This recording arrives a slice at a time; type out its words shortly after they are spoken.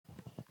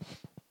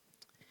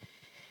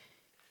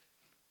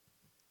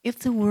If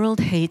the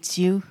world hates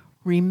you,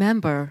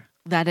 remember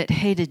that it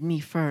hated me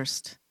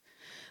first.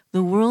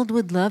 The world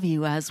would love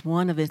you as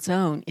one of its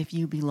own if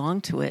you belong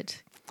to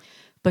it,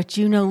 but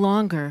you no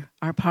longer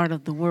are part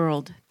of the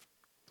world.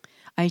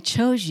 I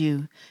chose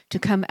you to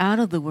come out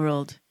of the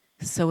world,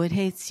 so it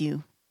hates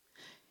you.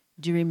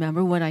 Do you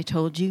remember what I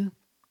told you?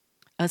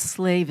 A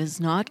slave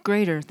is not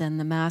greater than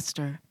the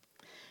master.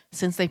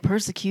 Since they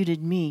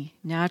persecuted me,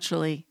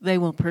 naturally, they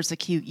will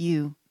persecute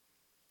you.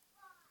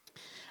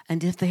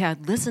 And if they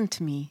had listened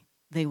to me,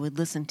 they would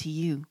listen to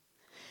you.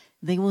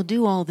 They will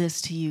do all this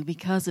to you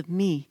because of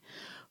me,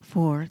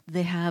 for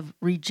they have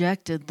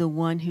rejected the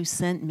one who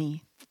sent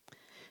me.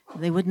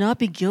 They would not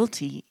be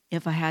guilty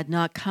if I had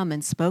not come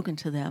and spoken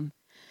to them,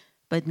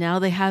 but now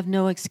they have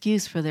no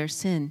excuse for their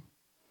sin.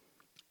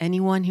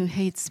 Anyone who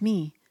hates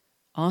me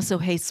also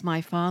hates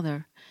my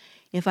Father.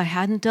 If I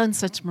hadn't done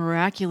such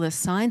miraculous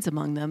signs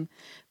among them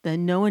that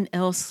no one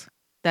else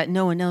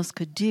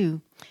could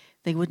do,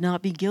 they would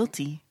not be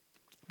guilty.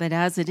 But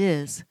as it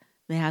is,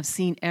 they have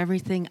seen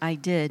everything I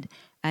did,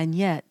 and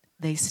yet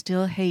they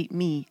still hate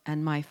me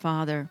and my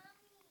Father.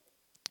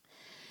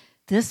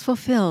 This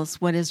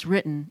fulfills what is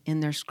written in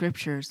their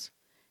scriptures.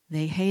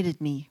 They hated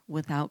me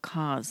without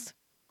cause.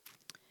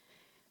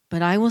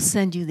 But I will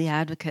send you the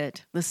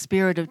advocate, the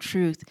Spirit of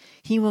truth.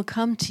 He will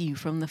come to you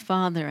from the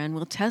Father and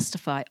will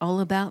testify all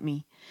about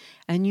me.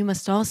 And you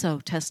must also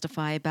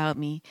testify about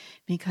me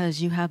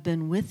because you have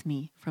been with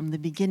me from the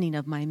beginning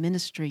of my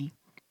ministry.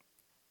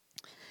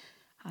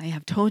 I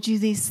have told you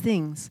these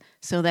things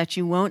so that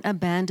you won't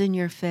abandon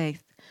your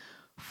faith,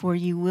 for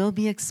you will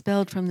be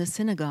expelled from the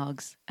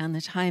synagogues, and the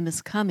time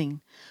is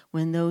coming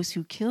when those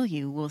who kill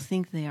you will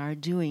think they are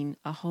doing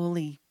a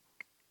holy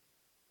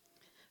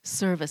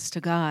service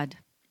to God.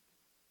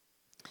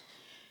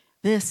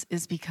 This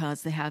is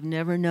because they have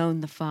never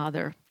known the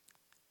Father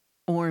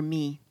or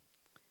me.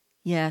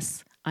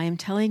 Yes, I am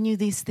telling you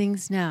these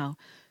things now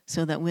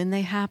so that when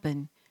they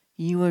happen,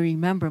 you will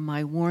remember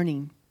my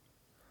warning.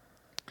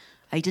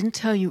 I didn't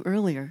tell you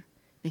earlier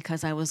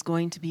because I was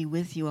going to be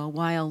with you a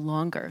while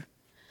longer.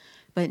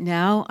 But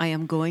now I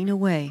am going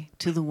away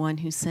to the one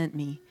who sent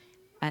me,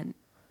 and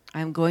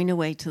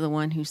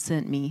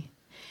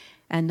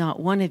not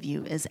one of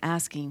you is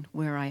asking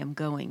where I am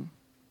going.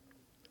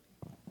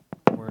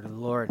 Word of the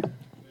Lord.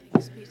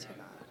 Thanks be to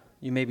God.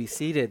 You may be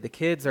seated. The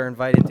kids are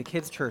invited to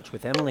Kids Church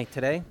with Emily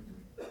today.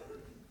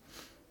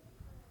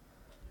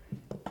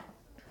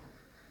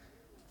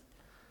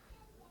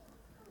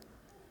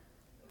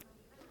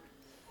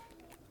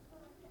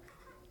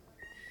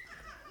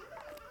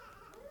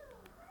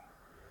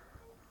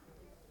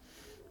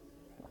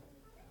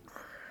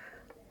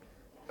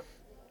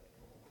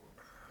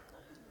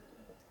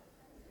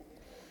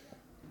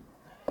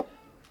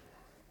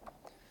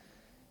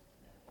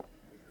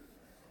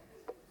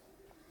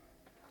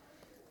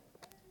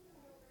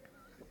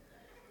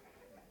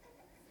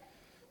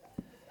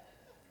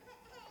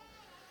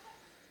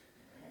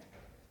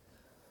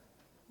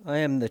 I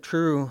am the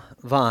true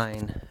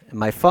vine, and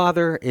my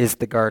Father is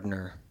the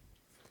gardener.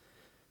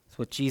 That's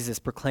what Jesus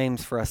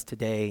proclaims for us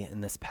today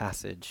in this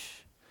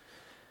passage.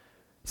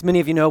 As many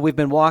of you know, we've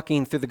been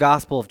walking through the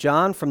Gospel of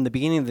John from the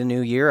beginning of the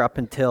new year up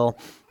until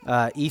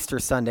Easter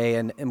Sunday,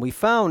 and we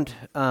found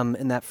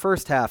in that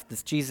first half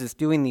this Jesus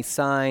doing these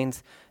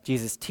signs,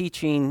 Jesus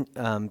teaching,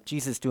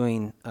 Jesus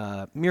doing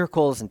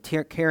miracles and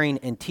caring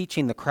and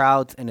teaching the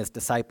crowds and his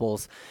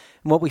disciples.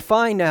 And what we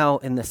find now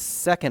in the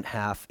second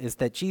half is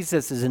that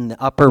Jesus is in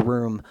the upper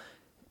room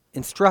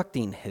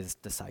instructing his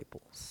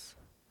disciples.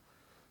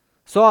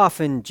 So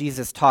often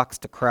Jesus talks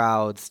to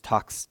crowds,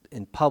 talks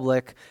in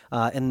public.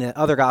 In the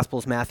other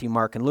Gospels, Matthew,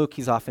 Mark, and Luke,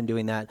 he's often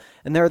doing that.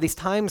 And there are these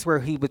times where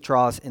he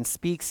withdraws and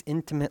speaks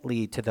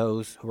intimately to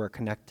those who are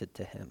connected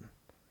to him,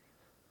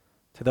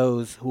 to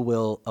those who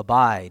will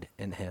abide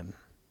in him,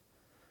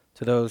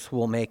 to those who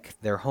will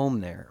make their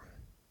home there.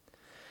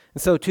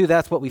 And so, too,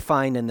 that's what we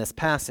find in this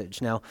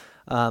passage. Now,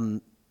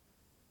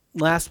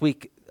 last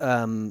week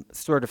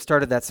sort of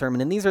started that sermon,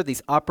 and these are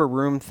these upper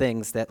room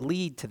things that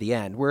lead to the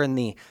end. We're in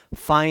the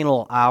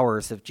final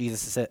hours of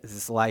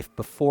Jesus' life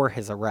before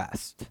his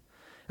arrest.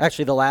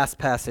 Actually, the last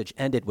passage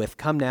ended with,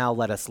 "Come now,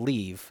 let us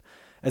leave,"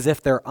 as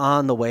if they're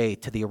on the way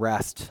to the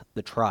arrest,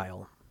 the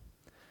trial.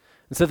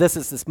 And so this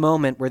is this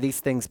moment where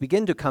these things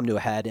begin to come to a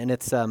head, and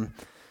it's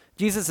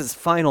Jesus'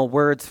 final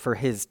words for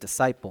his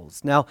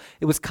disciples. Now,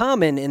 it was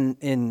common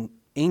in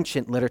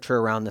ancient literature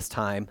around this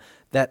time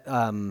that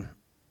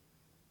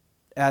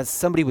as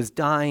somebody was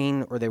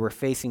dying or they were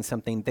facing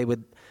something, they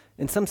would,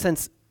 in some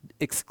sense,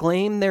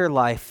 exclaim their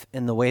life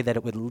in the way that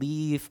it would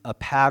leave a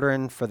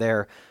pattern for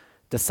their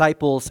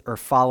disciples or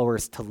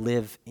followers to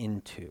live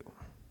into.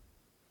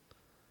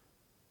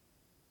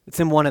 It's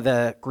in one of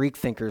the Greek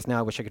thinkers, now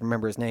I wish I could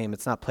remember his name,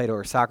 it's not Plato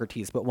or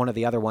Socrates, but one of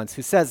the other ones,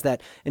 who says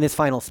that in his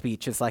final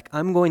speech, is like,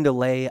 I'm going to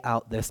lay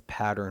out this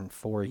pattern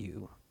for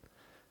you.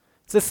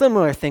 It's a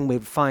similar thing we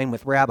find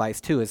with rabbis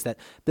too, is that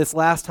this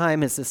last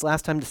time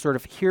to sort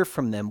of hear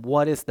from them,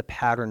 what is the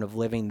pattern of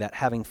living that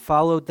having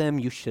followed them,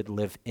 you should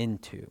live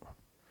into.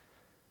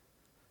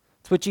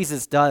 It's what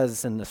Jesus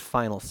does in this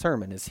final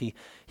sermon, is he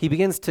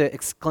begins to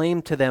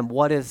exclaim to them,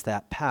 what is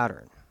that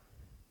pattern?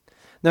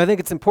 Now, I think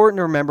it's important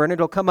to remember, and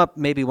it'll come up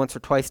maybe once or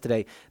twice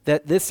today,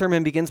 that this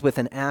sermon begins with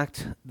an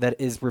act that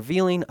is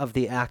revealing of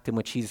the act in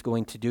which he's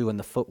going to do in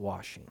the foot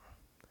washing.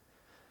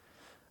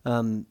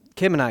 Kim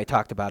and I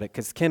talked about it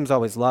because Kim's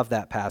always loved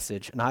that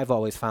passage, and I've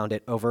always found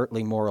it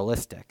overtly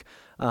moralistic.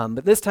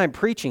 But this time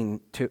preaching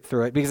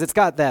through it, because it's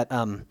got that,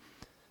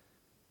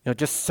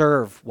 just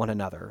serve one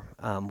another,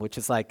 which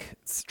is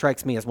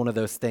strikes me as one of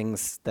those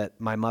things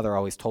that my mother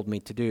always told me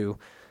to do,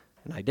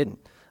 and I didn't.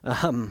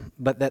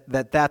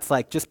 But that's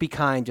like, just be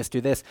kind, just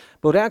do this.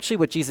 But actually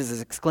what Jesus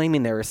is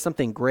exclaiming there is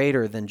something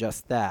greater than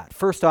just that.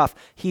 First off,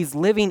 he's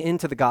living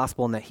into the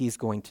gospel and that he's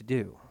going to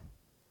do.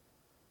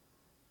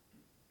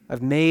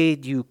 I've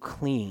made you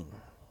clean.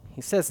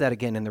 He says that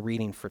again in the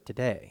reading for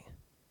today.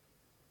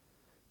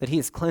 That he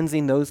is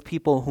cleansing those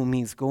people whom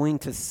he's going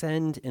to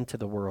send into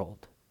the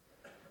world.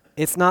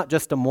 It's not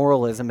just a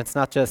moralism. It's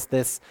not just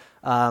this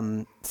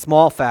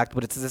small fact,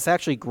 but it's this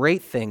actually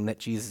great thing that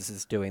Jesus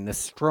is doing, this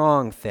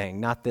strong thing,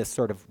 not this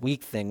sort of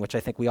weak thing, which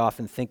I think we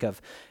often think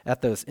of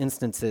at those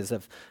instances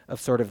of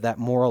sort of that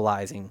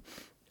moralizing.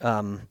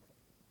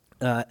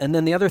 And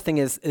then the other thing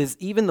is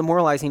even the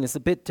moralizing is a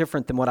bit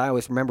different than what I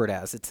always remember it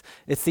as.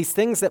 It's these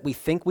things that we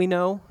think we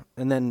know,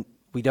 and then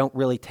we don't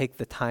really take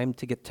the time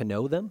to get to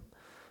know them.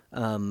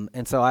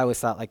 And so I always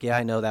thought,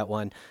 I know that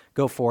one.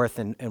 Go forth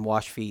and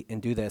wash feet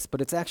and do this.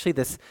 But it's actually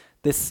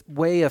this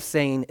way of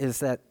saying is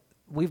that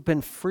we've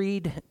been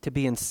freed to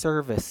be in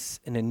service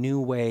in a new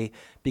way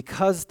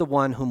because the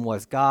one whom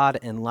was God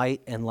and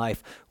light and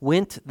life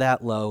went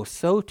that low,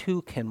 so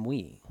too can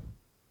we.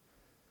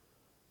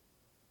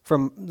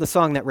 From the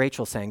song that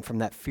Rachel sang, from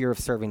that fear of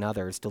serving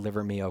others,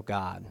 deliver me, O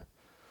God.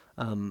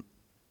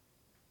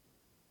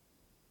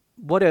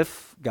 What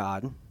if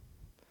God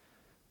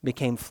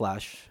became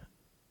flesh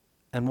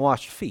and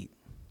washed feet?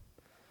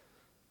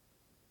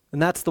 And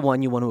that's the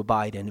one you want to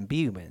abide in and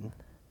be in.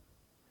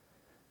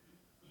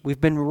 We've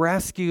been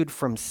rescued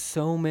from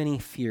so many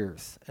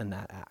fears in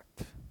that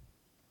act,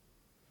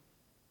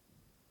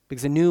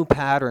 because a new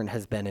pattern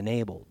has been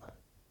enabled.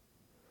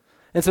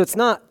 And so it's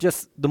not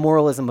just the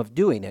moralism of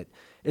doing it.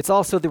 It's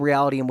also the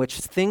reality in which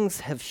things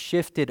have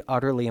shifted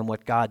utterly in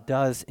what God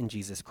does in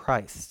Jesus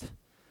Christ.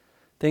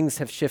 Things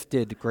have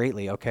shifted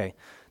greatly. Okay,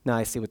 now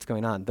I see what's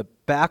going on. The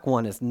back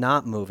one is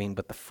not moving,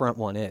 but the front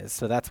one is.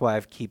 So that's why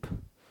I keep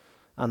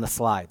on the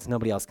slides.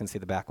 Nobody else can see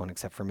the back one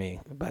except for me.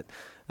 But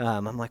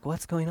I'm like,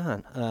 what's going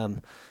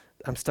on?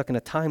 I'm stuck in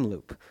a time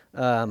loop.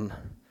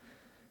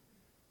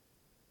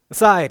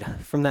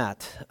 Aside from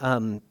that,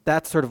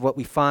 that's sort of what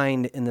we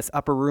find in this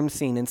upper room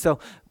scene. And so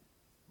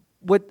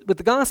what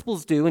the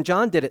Gospels do, and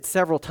John did it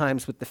several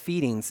times with the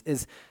feedings,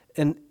 is,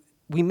 and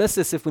we miss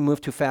this if we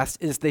move too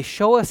fast, is they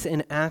show us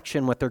in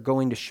action what they're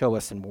going to show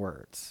us in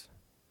words.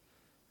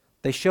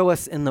 They show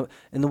us in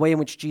the way in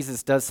which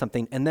Jesus does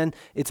something, and then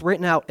it's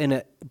written out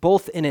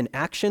both in an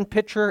action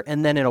picture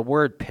and then in a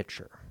word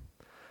picture.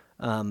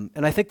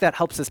 And I think that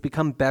helps us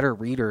become better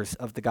readers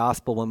of the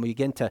gospel when we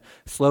begin to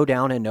slow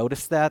down and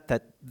notice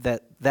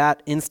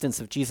that instance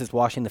of Jesus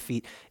washing the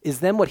feet is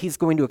then what he's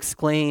going to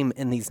exclaim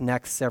in these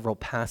next several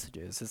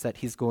passages, is that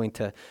he's going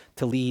to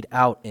lead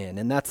out in.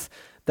 And that's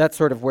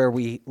sort of where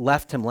we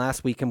left him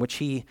last week, in which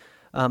he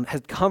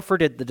had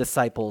comforted the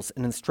disciples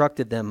and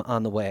instructed them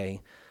on the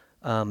way,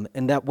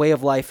 and that way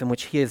of life in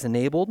which he is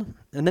enabled.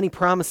 And then he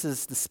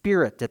promises the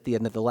Spirit at the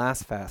end of the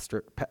last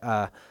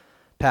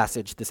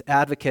passage, this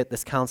advocate,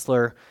 this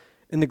counselor.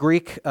 In the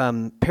Greek,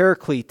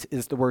 paraclete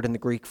is the word in the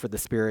Greek for the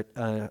Spirit.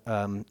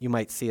 You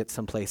might see it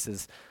some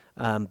places.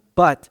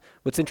 But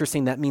what's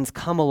interesting, that means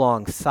come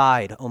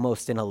alongside,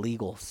 almost in a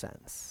legal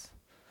sense.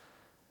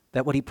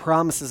 That what he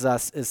promises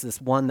us is this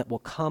one that will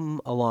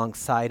come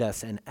alongside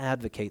us and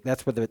advocate.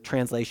 That's where the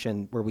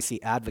translation where we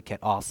see advocate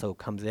also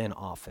comes in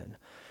often,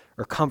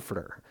 or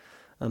comforter,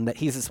 that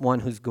he's this one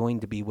who's going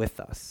to be with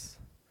us.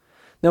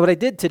 Now, what I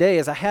did today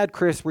is I had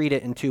Chris read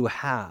it in two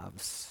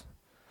halves,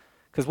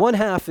 because one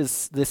half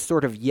is this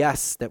sort of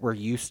yes that we're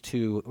used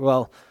to.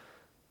 Well,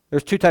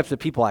 there's two types of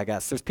people, I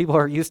guess. There's people who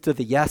are used to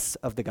the yes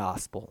of the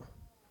gospel.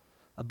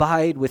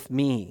 Abide with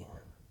me.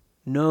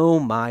 Know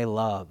my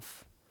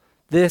love.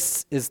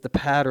 This is the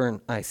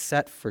pattern I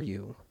set for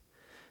you.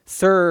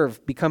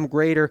 Serve, become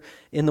greater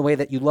in the way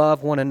that you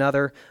love one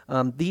another.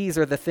 These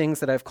are the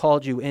things that I've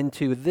called you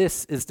into.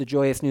 This is the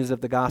joyous news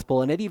of the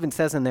gospel. And it even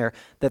says in there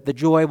that the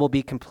joy will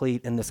be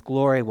complete and this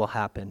glory will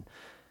happen.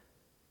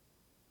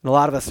 And a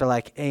lot of us are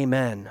like,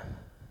 amen.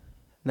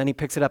 And then he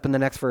picks it up in the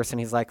next verse and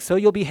he's like, so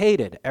you'll be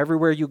hated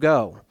everywhere you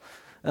go.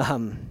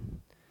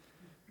 And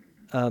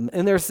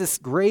there's this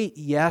great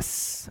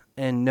yes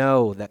and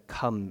no that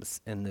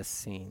comes in this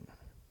scene.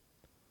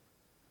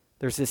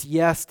 There's this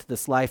yes to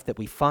this life that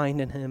we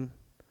find in him.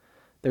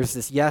 There's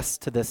this yes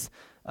to this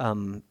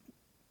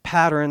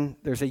pattern.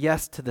 There's a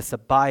yes to this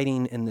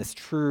abiding in this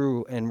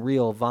true and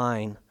real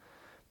vine.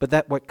 But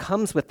that what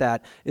comes with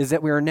that is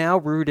that we are now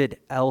rooted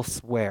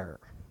elsewhere.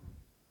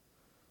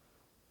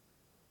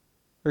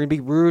 We're going to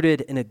be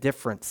rooted in a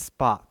different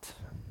spot.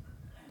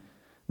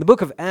 The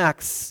book of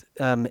Acts,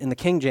 in the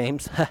King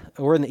James,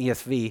 or in the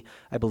ESV,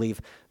 I believe,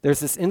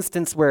 there's this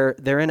instance where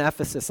they're in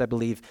Ephesus, I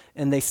believe,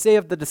 and they say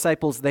of the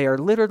disciples, they are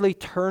literally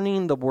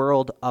turning the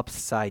world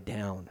upside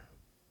down.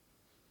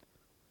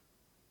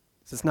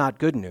 This is not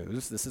good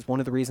news. This is one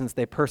of the reasons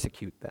they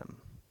persecute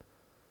them.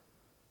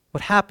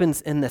 What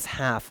happens in this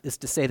half is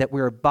to say that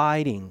we're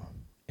abiding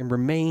and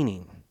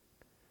remaining,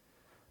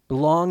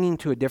 belonging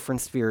to a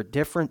different sphere, a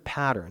different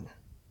pattern,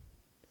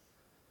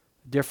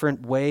 a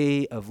different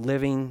way of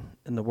living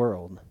in the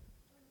world.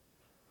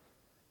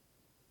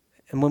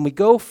 And when we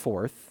go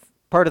forth,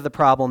 part of the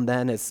problem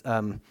then is,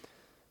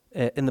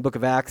 in the book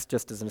of Acts,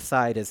 just as an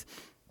aside, is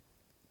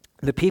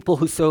the people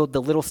who sewed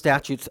the little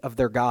statues of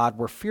their God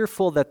were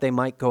fearful that they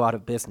might go out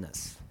of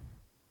business.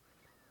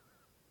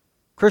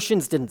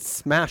 Christians didn't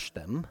smash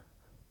them.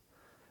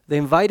 They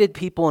invited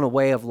people in a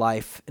way of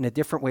life, in a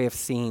different way of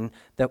seeing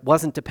that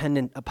wasn't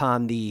dependent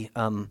upon the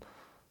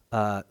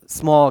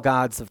small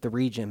gods of the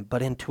region,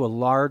 but into a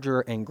larger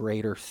and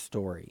greater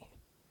story,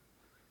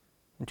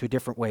 into a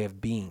different way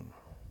of being.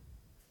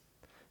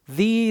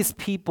 These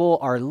people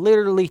are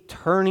literally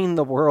turning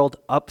the world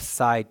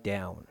upside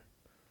down.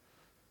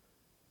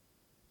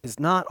 Is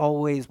not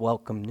always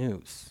welcome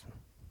news.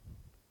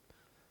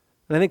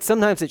 And I think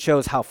sometimes it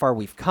shows how far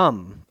we've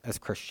come as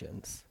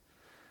Christians,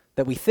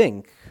 that we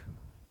think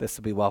this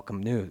will be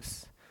welcome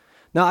news.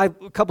 Now,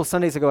 a couple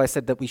Sundays ago, I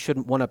said that we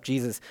shouldn't one-up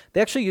Jesus.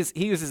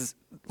 He uses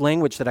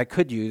language that I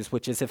could use,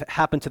 which is, if it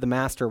happened to the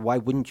master, why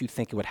wouldn't you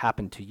think it would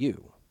happen to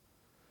you?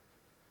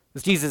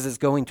 As Jesus is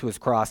going to his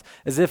cross,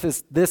 as if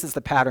this is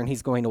the pattern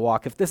he's going to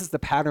walk, if this is the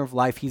pattern of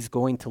life he's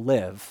going to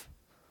live,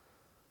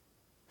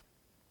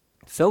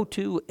 so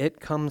too it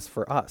comes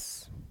for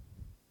us.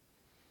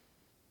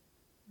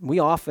 We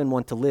often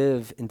want to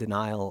live in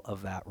denial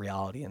of that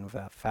reality and of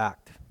that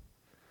fact.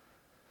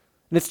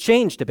 And it's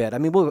changed a bit. I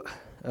mean, we'll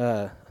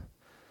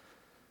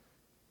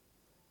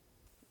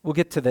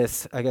get to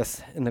this, I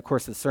guess, in the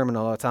course of the sermon,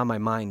 although it's on my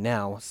mind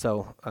now,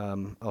 so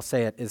I'll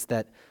say it, is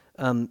that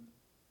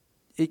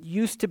it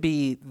used to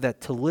be that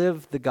to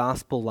live the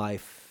gospel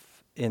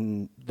life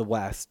in the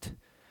West,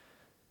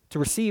 to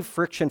receive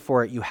friction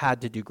for it, you had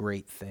to do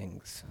great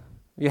things.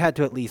 You had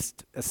to at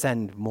least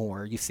ascend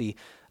more. You see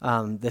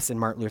this in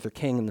Martin Luther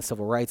King and the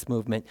Civil Rights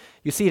Movement.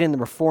 You see it in the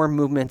reform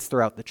movements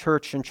throughout the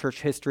church and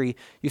church history.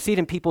 You see it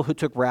in people who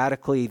took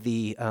radically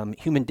the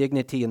human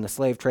dignity in the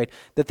slave trade,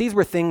 that these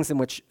were things in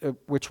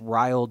which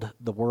riled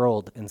the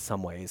world in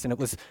some ways. And it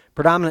was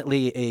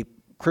predominantly a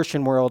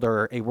Christian world,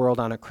 or a world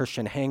on a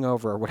Christian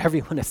hangover, or whatever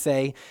you want to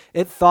say.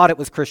 It thought it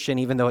was Christian,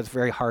 even though it's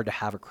very hard to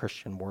have a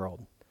Christian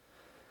world.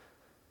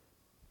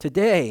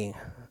 Today,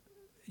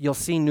 you'll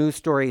see news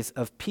stories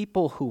of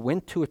people who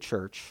went to a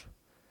church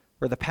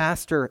where the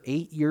pastor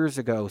 8 years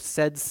ago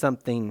said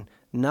something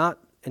not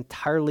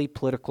entirely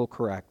political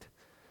correct,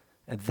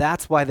 and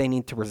that's why they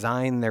need to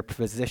resign their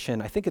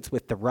position. I think it's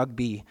with the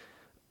rugby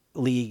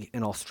league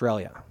in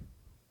Australia.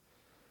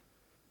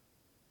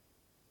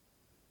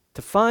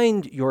 To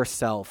find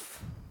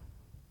yourself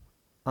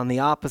on the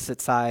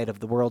opposite side of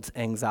the world's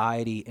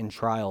anxiety and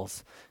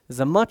trials is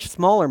a much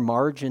smaller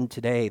margin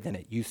today than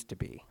it used to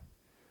be.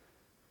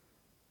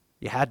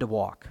 You had to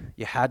walk,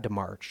 you had to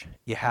march,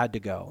 you had to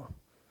go.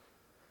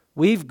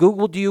 We've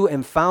Googled you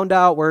and found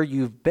out where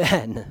you've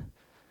been,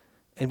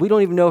 and we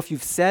don't even know if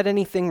you've said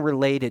anything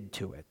related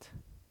to it.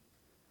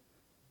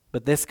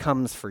 But this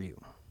comes for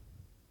you.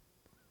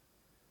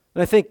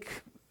 And I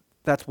think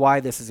that's why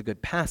this is a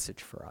good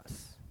passage for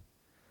us.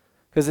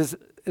 Because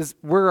as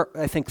we're,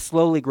 I think,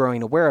 slowly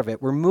growing aware of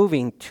it, we're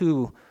moving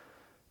to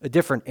a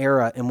different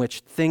era in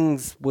which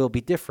things will be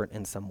different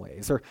in some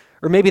ways. Or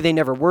maybe they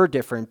never were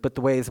different, but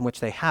the ways in which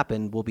they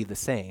happen will be the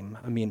same.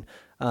 I mean,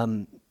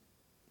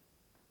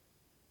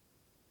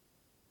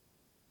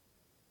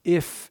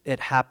 if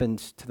it happened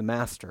to the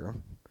master,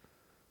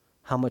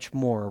 how much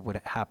more would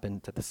it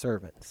happen to the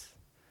servants?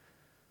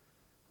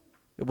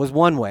 It was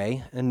one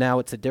way, and now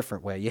it's a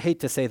different way. You hate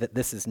to say that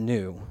this is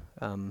new,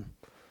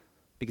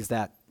 because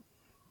that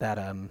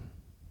it's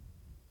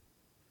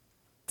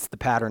the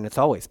pattern it's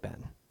always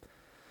been.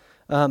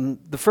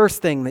 The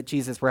first thing that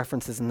Jesus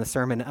references in the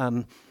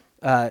sermon,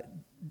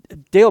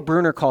 Dale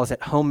Bruner calls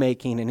it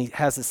homemaking, and he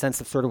has a sense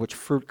of sort of which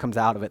fruit comes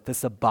out of it,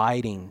 this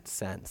abiding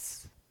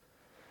sense.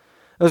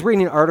 I was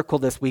reading an article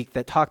this week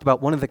that talked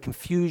about one of the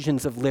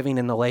confusions of living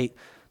in the late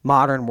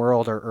modern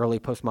world or early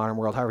postmodern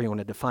world, however you want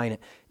to define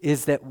it,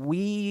 is that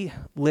we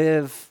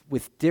live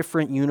with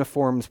different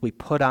uniforms we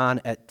put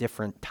on at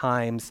different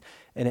times,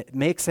 and it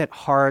makes it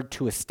hard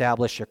to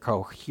establish a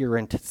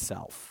coherent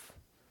self.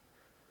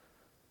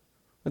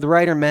 What the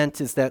writer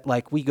meant is that,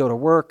 like, we go to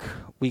work,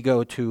 we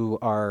go to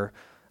our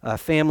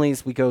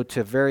families, we go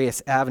to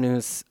various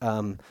avenues,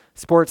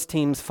 sports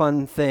teams,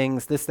 fun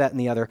things, this, that, and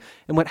the other.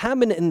 And what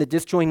happened in the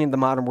disjoining of the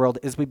modern world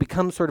is we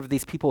become sort of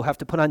these people who have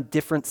to put on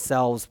different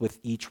selves with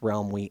each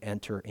realm we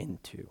enter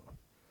into.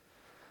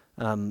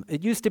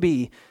 It used to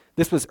be,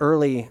 this was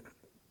early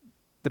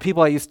the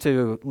people I used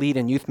to lead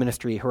in youth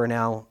ministry who are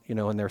now,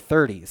 in their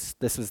 30s,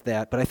 this was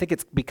that. But I think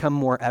it's become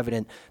more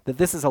evident that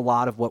this is a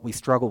lot of what we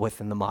struggle with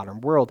in the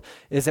modern world,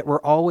 is that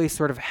we're always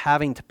sort of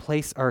having to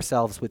place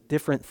ourselves with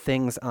different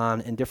things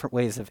on and different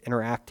ways of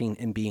interacting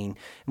and being.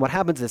 And what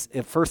happens is,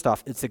 first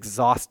off, it's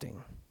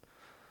exhausting.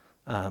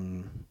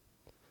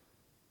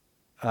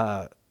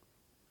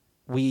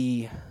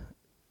 We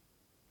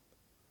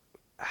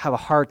have a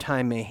hard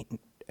time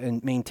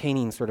and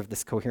maintaining sort of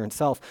this coherent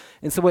self.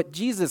 And so what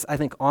Jesus, I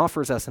think,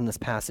 offers us in this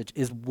passage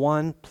is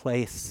one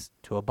place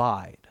to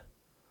abide,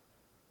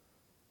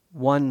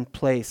 one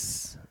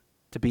place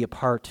to be a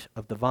part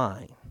of the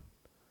vine,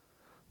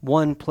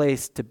 one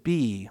place to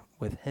be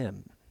with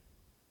him.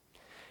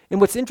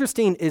 And what's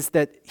interesting is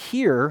that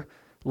here,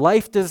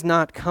 life does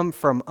not come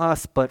from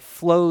us, but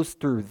flows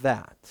through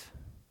that.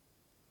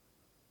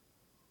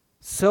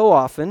 So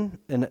often,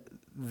 and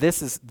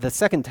this is the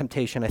second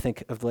temptation, I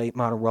think, of the late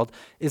modern world,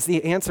 is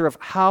the answer of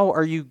how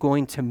are you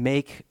going to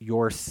make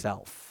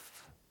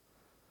yourself?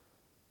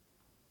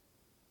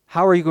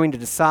 How are you going to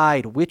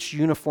decide which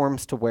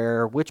uniforms to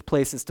wear, which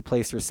places to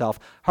place yourself?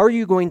 How are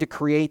you going to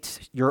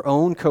create your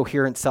own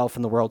coherent self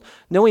in the world,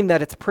 knowing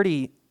that it's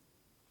pretty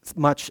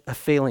much a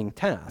failing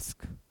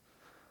task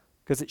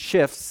because it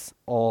shifts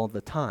all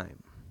the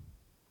time?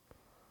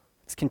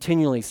 It's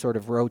continually sort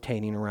of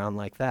rotating around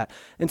like that.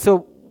 And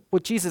so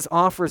what Jesus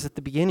offers at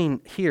the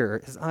beginning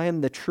here is, I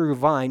am the true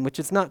vine, which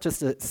is not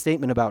just a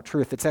statement about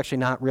truth. It's actually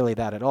not really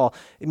that at all.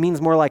 It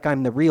means more like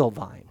I'm the real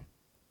vine.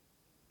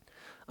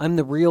 I'm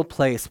the real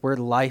place where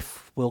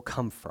life will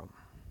come from.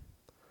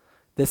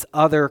 This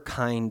other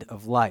kind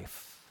of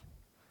life.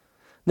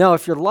 Now,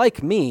 if you're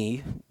like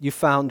me, you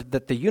found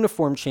that the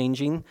uniform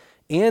changing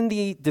and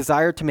the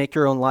desire to make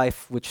your own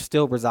life, which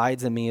still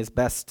resides in me as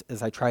best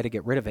as I try to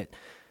get rid of it,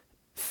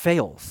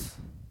 fails.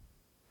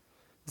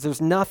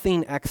 There's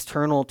nothing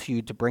external to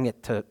you to bring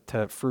it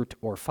to fruit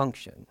or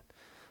function.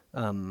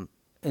 And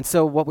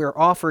so what we're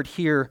offered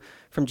here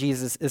from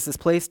Jesus is this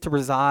place to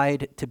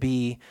reside, to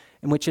be,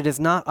 in which it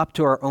is not up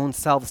to our own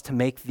selves to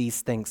make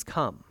these things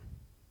come.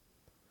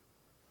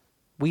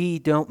 We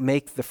don't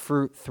make the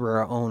fruit through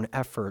our own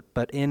effort,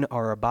 but in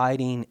our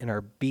abiding, in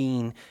our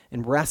being,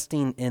 and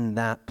resting in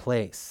that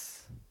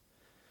place.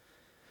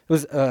 It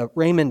was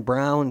Raymond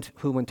Brown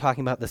who, when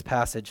talking about this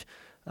passage,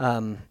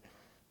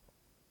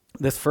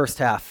 this first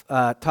half,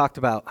 talked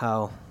about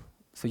how,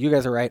 so you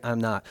guys are right, I'm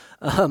not.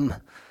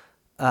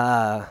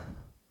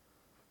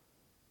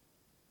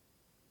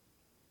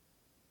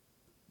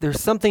 There's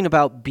something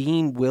about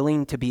being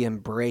willing to be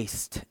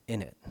embraced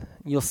in it.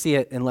 You'll see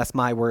it unless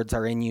my words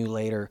are in you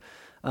later.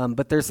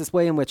 But there's this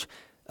way in which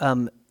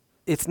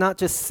it's not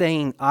just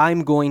saying,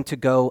 I'm going to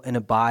go and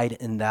abide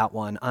in that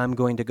one. I'm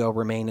going to go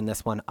remain in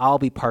this one. I'll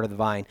be part of the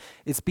vine.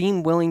 It's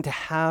being willing to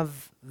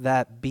have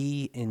that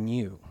be in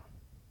you.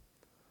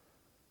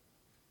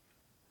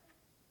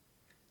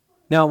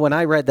 Now, when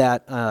I read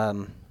that,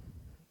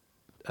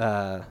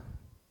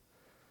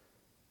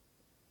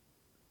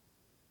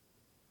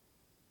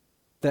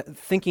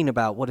 thinking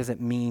about what does it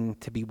mean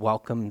to be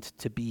welcomed,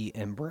 to be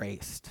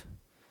embraced,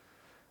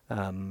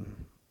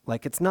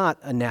 it's not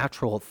a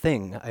natural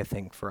thing, I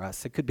think, for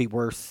us. It could be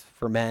worse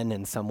for men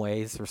in some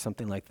ways or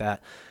something like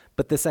that.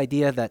 But this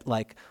idea that,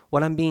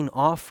 what I'm being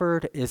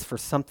offered is for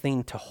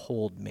something to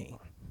hold me.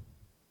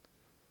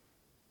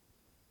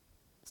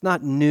 It's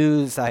not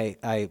news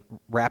I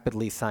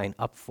rapidly sign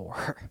up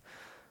for.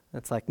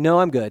 It's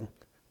no, I'm good.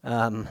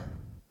 I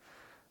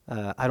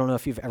don't know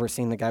if you've ever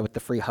seen the guy with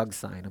the free hug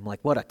sign. I'm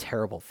what a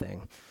terrible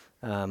thing.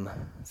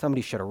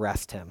 Somebody should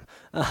arrest him.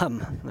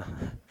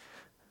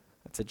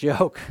 That's a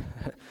joke.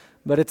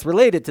 But it's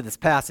related to this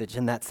passage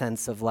in that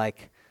sense of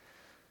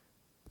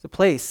it's a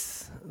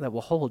place that will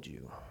hold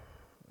you.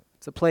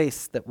 It's a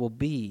place that will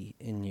be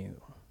in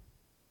you.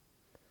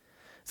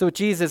 So what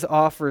Jesus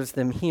offers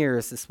them here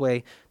is this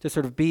way to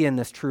sort of be in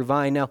this true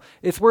vine. Now,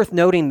 it's worth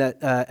noting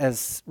that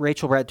as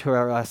Rachel read to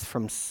us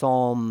from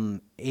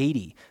Psalm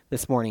 80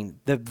 this morning,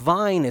 the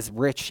vine is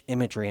rich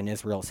imagery in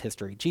Israel's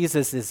history.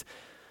 Jesus is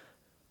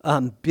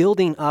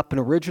building up an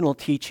original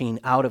teaching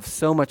out of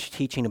so much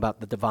teaching about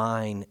the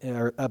divine,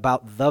 or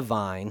about the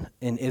vine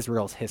in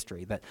Israel's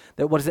history. That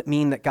what does it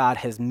mean that God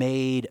has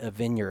made a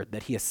vineyard,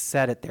 that he has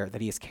set it there,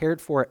 that he has cared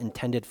for it,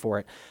 intended for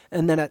it.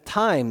 And then at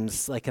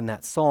times, like in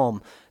that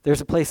psalm, there's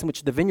a place in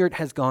which the vineyard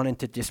has gone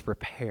into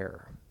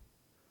disrepair.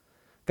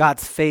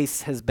 God's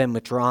face has been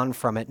withdrawn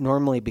from it,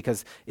 normally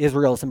because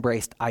Israel's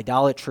embraced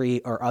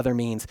idolatry or other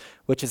means,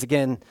 which is,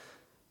 again,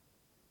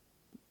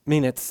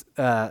 it's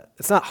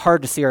not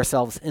hard to see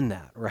ourselves in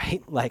that,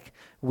 right?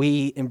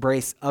 We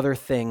embrace other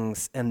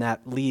things, and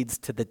that leads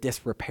to the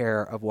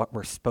disrepair of what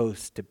we're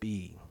supposed to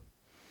be.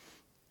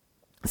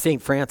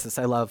 St. Francis,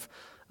 I love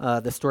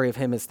the story of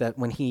him, is that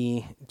when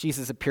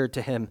Jesus appeared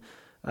to him,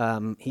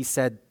 he's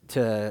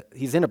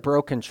in a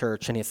broken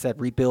church, and he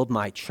said, rebuild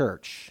my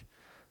church.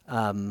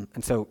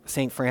 And so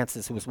St.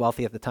 Francis, who was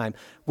wealthy at the time,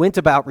 went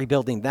about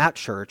rebuilding that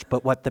church,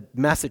 but what the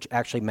message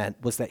actually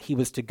meant was that he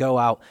was to go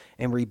out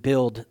and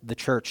rebuild the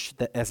church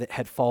that, as it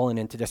had fallen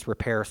into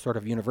disrepair sort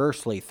of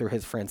universally through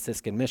his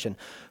Franciscan mission.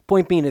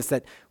 Point being is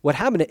that what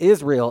happened to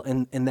Israel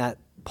in that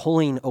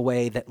pulling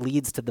away that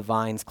leads to the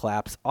vine's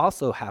collapse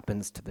also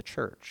happens to the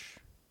church.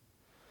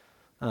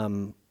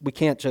 We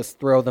can't just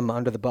throw them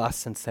under the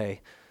bus and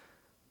say,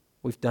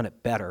 we've done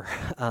it better.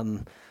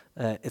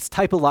 It's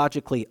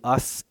typologically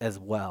us as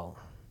well.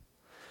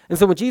 And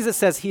so when Jesus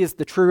says he is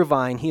the true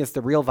vine, he is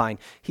the real vine,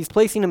 he's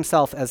placing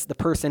himself as the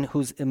person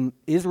whose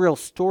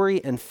Israel's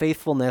story and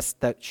faithfulness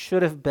that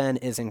should have been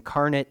is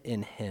incarnate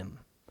in him.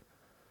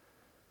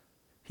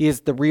 He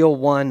is the real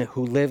one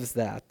who lives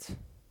that.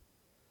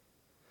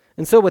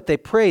 And so what they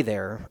pray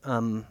there,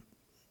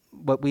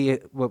 what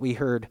we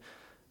heard,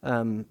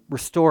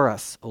 restore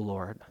us, O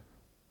Lord.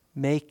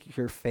 Make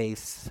your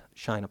face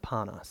shine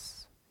upon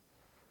us.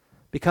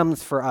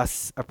 Becomes for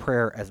us a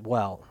prayer as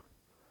well. What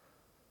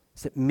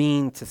does it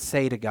mean to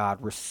say to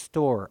God,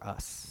 restore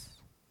us?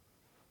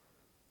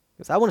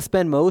 Because I want to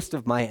spend most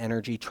of my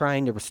energy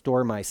trying to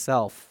restore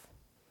myself.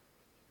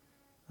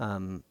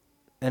 And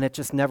it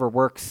just never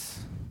works.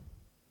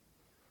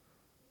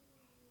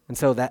 And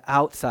so that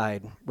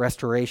outside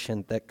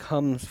restoration that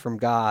comes from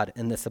God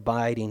and this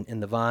abiding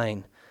in the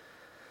vine,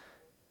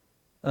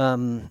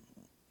 love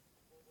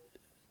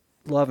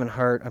and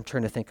heart, I'm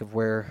trying to think of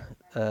where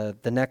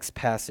the next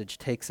passage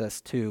takes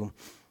us to,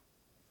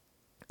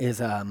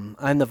 is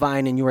I'm the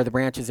vine and you are the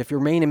branches. If you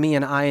remain in me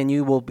and I in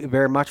you will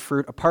bear much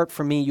fruit. Apart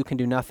from me you can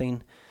do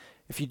nothing.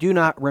 If you do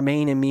not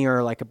remain in me, you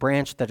are like a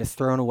branch that is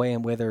thrown away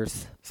and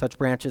withers. Such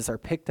branches are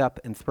picked up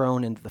and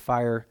thrown into the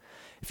fire.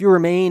 If you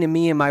remain in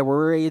me and my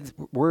words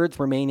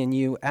remain in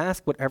you,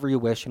 ask whatever you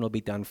wish and it will be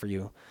done for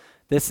you.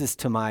 This is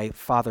to my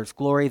Father's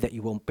glory, that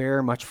you will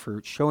bear much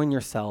fruit, showing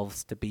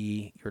yourselves to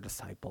be your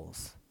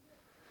disciples.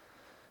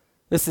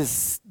 This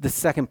is the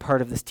second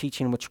part of this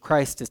teaching in which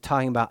Christ is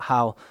talking about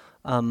how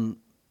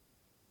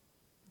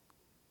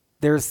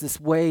there's this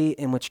way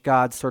in which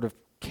God sort of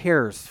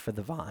cares for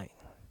the vine.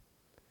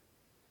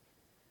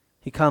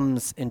 He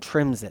comes and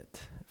trims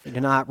it. If you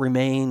do not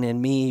remain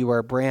in me, you are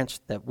a branch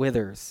that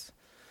withers,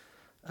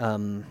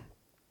 a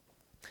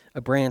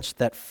branch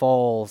that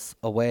falls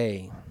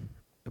away,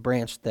 a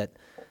branch that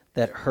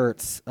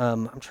hurts.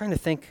 I'm trying to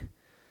think.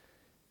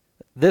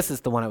 This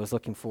is the one I was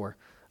looking for.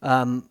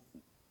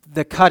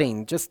 The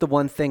cutting, just the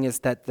one thing is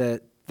that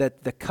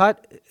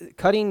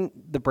cutting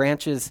the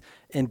branches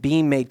and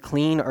being made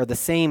clean are the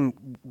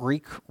same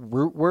Greek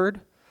root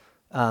word.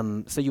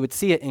 So you would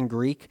see it in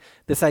Greek.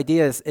 This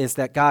idea is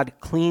that God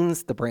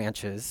cleans the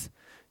branches.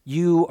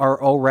 You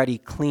are already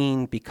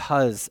clean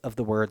because of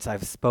the words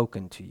I've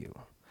spoken to you.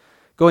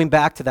 Going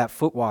back to that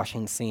foot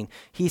washing scene,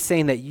 he's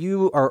saying that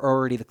you are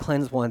already the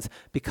cleansed ones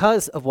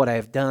because of what I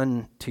have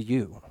done to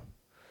you.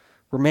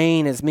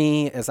 Remain as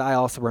me, as I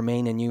also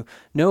remain in you.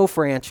 No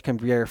branch can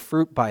bear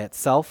fruit by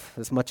itself,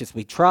 as much as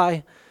we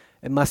try.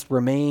 It must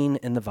remain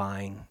in the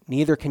vine.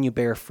 Neither can you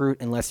bear fruit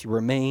unless you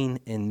remain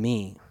in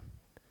me.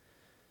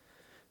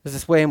 There's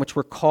this way in which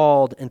we're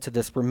called into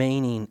this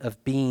remaining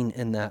of being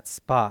in that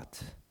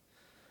spot.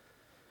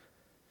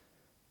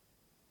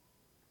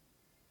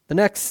 The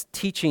next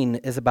teaching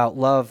is about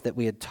love that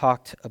we had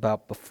talked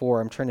about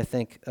before. I'm trying to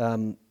think.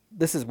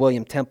 This is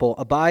William Temple.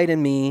 Abide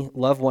in me,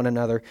 love one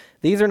another.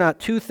 These are not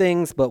two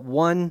things, but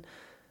one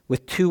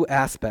with two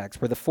aspects,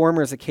 where the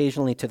former is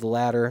occasionally to the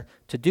latter.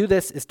 To do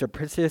this is to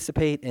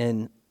participate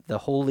in the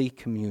Holy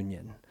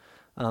Communion.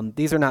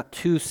 These are not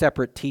two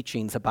separate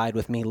teachings, abide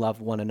with me,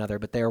 love one another,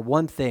 but they are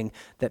one thing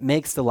that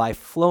makes the life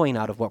flowing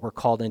out of what we're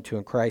called into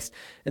in Christ.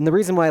 And the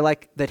reason why I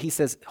like that he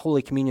says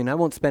Holy Communion, I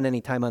won't spend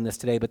any time on this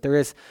today, but there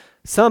is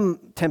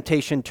some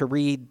temptation to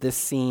read this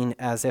scene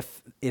as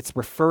if it's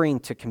referring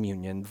to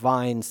communion.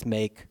 Vines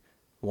make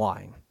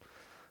wine.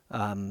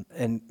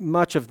 And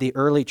much of the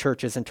early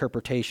church's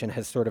interpretation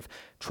has sort of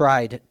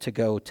tried to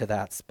go to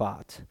that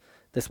spot,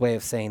 this way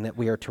of saying that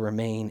we are to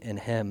remain in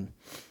him.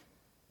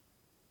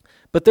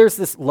 But there's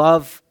this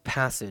love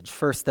passage,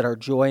 first, that our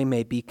joy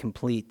may be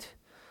complete.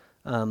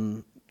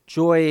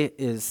 Joy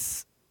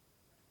is,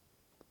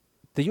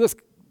 the U.S.,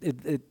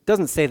 it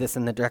doesn't say this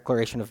in the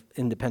Declaration of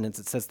Independence.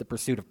 It says the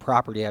pursuit of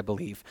property, I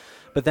believe.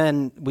 But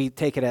then we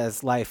take it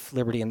as life,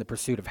 liberty, and the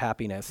pursuit of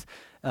happiness.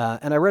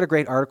 And I read a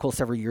great article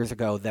several years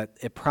ago that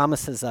it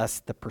promises us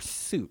the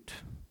pursuit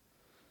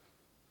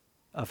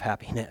of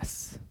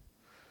happiness,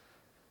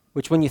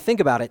 which when you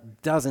think about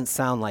it, doesn't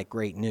sound like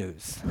great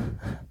news.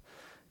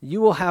 You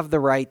will have the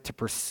right to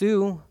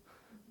pursue,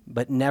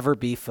 but never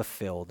be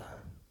fulfilled.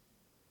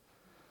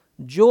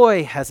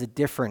 Joy has a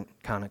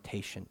different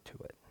connotation to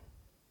it.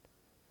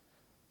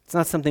 It's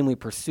not something we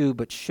pursue,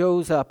 but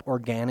shows up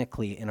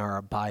organically in our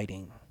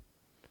abiding.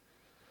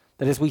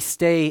 That as we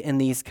stay in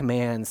these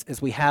commands,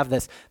 as we have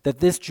this, that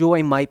this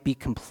joy might be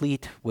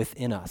complete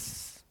within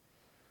us.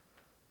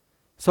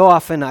 So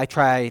often I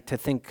try to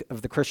think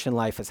of the Christian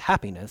life as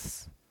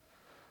happiness,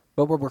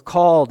 but what we're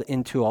called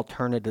into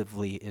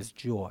alternatively is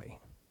joy.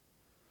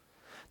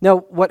 Now,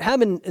 what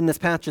happened in this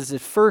passage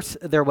is first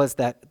there was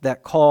that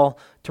call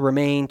to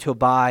remain, to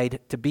abide,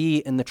 to be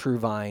in the true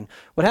vine.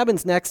 What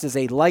happens next is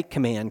a light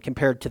command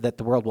compared to that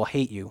the world will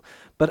hate you.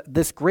 But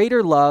this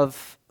greater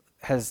love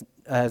has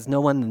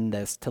no one than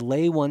this, to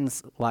lay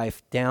one's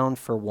life down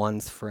for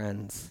one's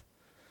friends.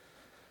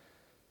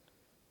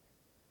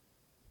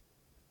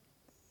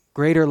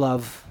 Greater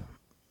love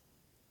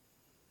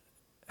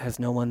has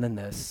no one than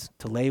this,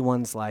 to lay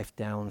one's life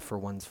down for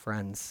one's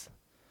friends.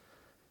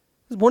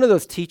 It's one of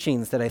those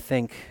teachings that I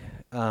think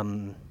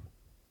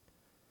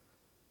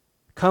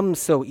comes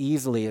so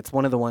easily. It's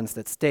one of the ones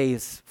that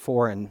stays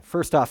foreign.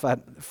 First off,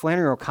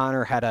 Flannery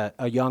O'Connor had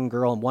a young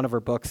girl in one of her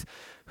books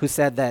who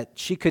said that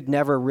she could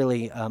never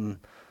really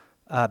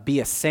be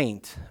a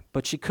saint,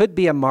 but she could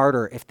be a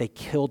martyr if they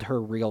killed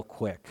her real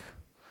quick.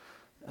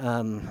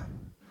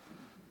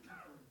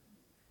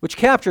 Which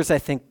captures, I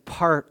think,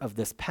 part of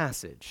this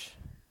passage.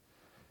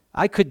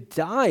 I could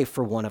die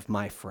for one of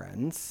my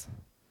friends,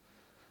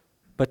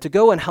 but to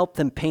go and help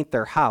them paint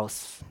their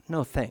house,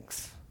 no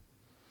thanks.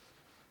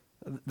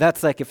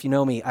 That's like, if you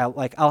know me,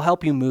 I'll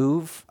help you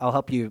move, I'll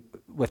help you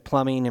with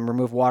plumbing and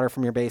remove water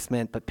from your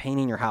basement, but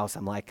painting your house,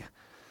 I'm like,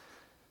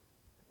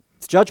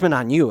 it's judgment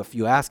on you if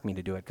you ask me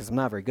to do it, because I'm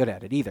not very good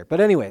at it either. But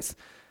anyways,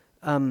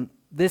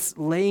 this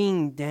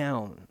laying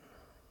down,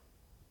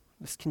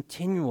 this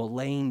continual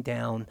laying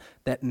down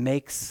that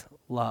makes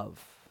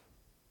love.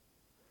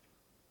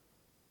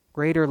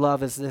 Greater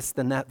love is this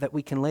than that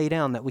we can lay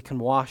down, that we can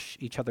wash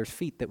each other's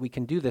feet, that we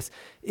can do this,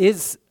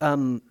 is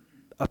a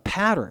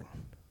pattern.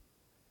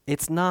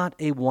 It's not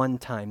a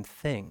one-time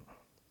thing.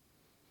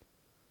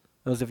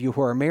 Those of you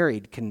who are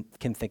married can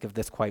think of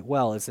this quite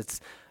well, as it's,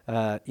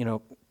 I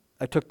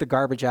took the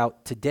garbage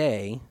out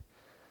today,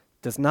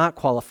 does not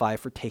qualify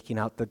for taking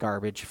out the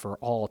garbage for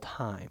all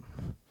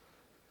time.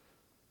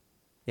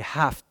 You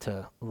have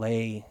to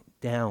lay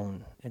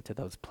down into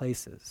those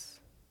places.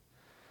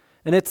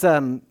 And it's,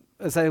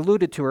 as I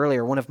alluded to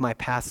earlier, one of my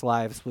past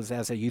lives was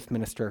as a youth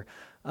minister,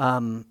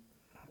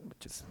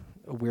 which is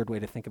a weird way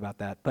to think about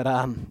that. But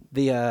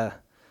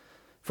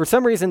for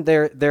some reason,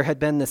 there had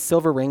been this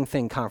Silver Ring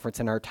Thing conference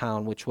in our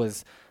town, which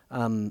was,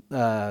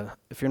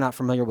 if you're not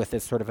familiar with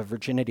this, sort of a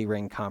virginity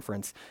ring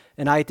conference.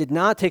 And I did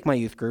not take my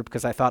youth group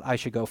because I thought I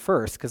should go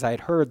first, because I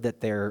had heard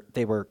that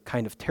they were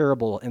kind of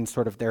terrible in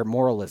sort of their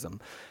moralism.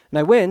 And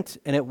I went,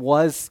 and it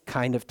was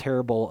kind of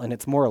terrible in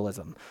its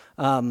moralism.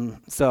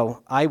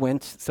 So I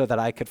went so that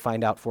I could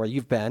find out for you.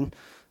 You've been.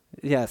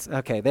 Yes,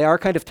 okay. They are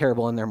kind of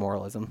terrible in their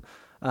moralism.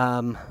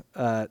 And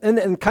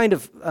kind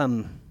of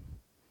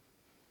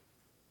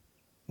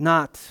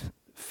not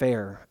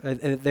fair.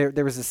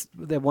 There was this,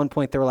 at one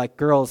point they were like,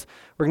 girls,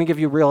 we're going to give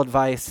you real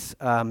advice.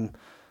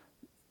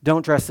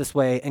 Don't dress this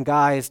way. And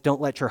guys,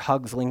 don't let your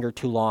hugs linger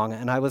too long.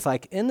 And I was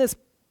like, in this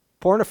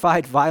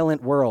pornified,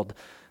 violent world,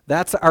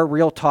 that's our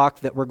real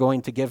talk that we're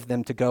going to give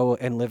them to go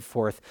and live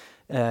forth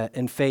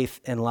in faith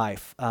and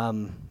life.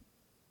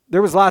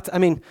 There was lots,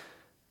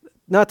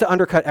 not to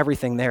undercut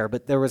everything there,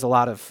 but there was a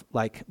lot of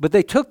but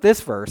they took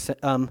this verse,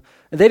 and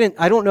they didn't,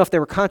 I don't know if they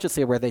were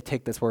consciously aware they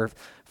take this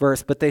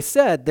verse, but they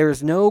said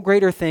there's no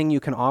greater thing you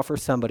can offer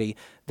somebody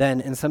than,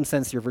 in some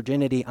sense, your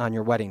virginity on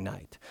your wedding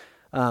night.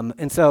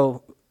 And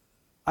so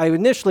I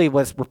initially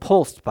was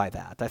repulsed by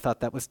that. I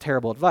thought that was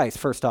terrible advice,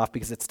 first off,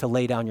 because it's to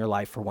lay down your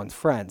life for one's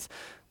friends.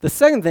 The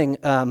second thing,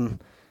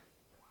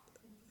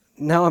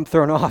 now I'm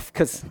thrown off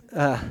because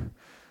I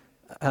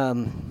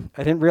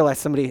didn't realize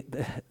somebody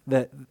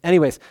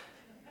anyways.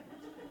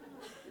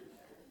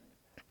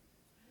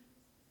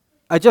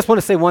 I just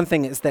want to say one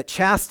thing, is that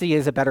chastity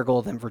is a better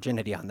goal than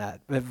virginity on that.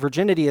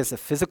 Virginity is a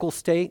physical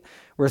state,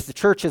 whereas the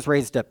church has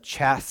raised up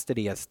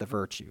chastity as the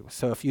virtue.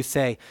 So if you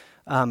say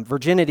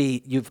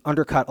virginity, you've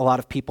undercut a lot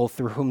of people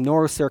through whom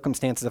no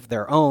circumstances of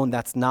their own,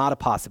 that's not a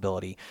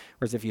possibility.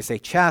 Whereas if you say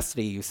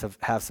chastity, you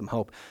have some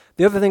hope.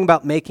 The other thing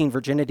about making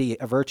virginity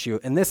a virtue,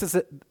 and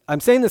I'm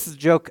saying this as a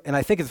joke, and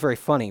I think it's very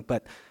funny,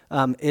 but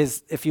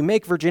is if you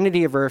make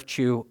virginity a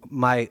virtue,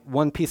 my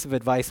one piece of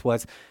advice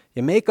was,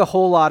 you make a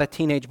whole lot of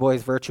teenage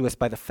boys virtuous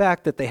by the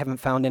fact that they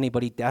haven't found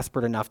anybody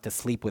desperate enough to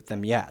sleep with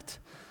them yet.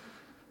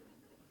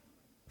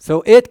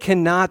 So it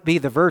cannot be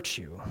the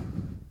virtue.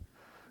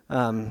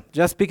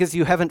 Just because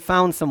you haven't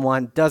found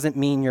someone doesn't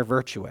mean you're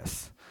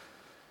virtuous.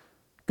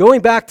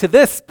 Going back to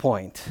this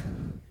point,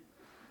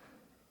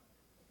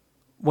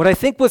 what I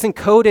think was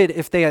encoded,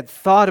 if they had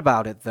thought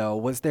about it, though,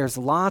 was there's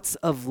lots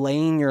of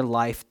laying your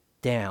life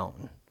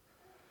down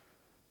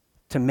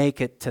to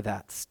make it to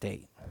that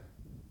state.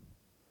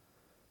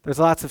 There's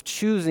lots of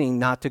choosing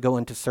not to go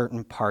into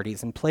certain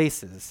parties and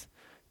places,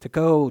 to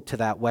go to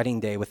that wedding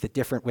day with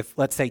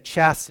let's say,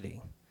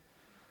 chastity.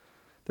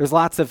 There's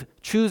lots of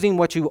choosing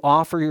what you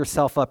offer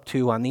yourself up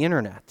to on the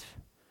internet,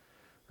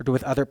 or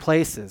with other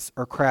places,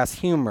 or crass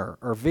humor,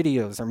 or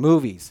videos, or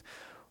movies,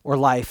 or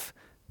life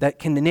that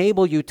can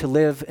enable you to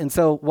live. And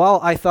so while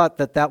I thought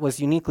that was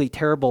uniquely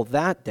terrible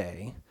that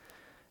day,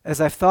 as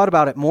I've thought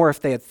about it more,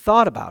 if they had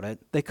thought about it,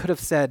 they could have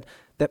said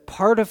that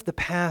part of the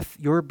path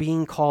you're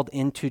being called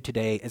into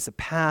today is a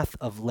path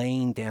of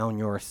laying down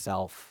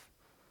yourself.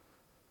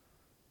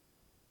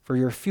 for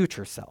your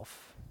future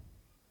self.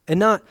 And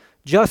not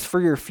just for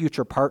your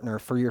future partner,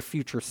 for your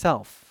future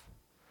self,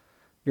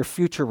 your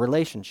future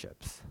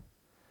relationships,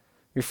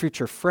 your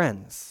future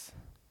friends.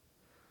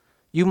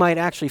 You might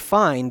actually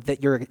find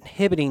that you're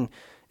inhibiting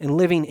and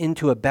living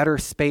into a better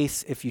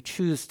space if you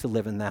choose to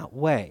live in that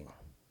way.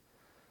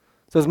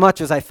 So as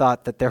much as I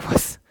thought that there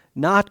was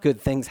not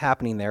good things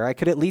happening there, I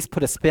could at least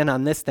put a spin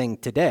on this thing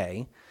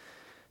today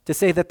to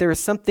say that there is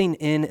something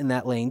in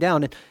that laying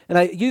down. And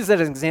I use that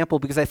as an example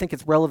because I think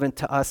it's relevant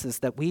to us, is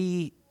that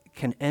we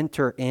can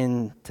enter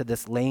into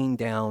this laying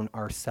down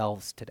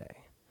ourselves today.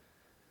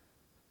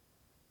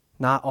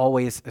 Not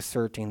always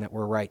asserting that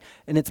we're right.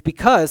 And it's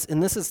because,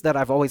 and this is that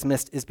I've always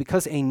missed, is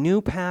because a new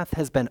path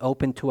has been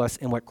opened to us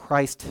in what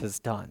Christ has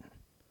done.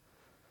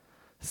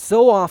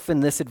 So often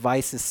this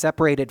advice is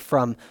separated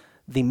from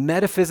the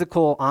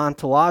metaphysical,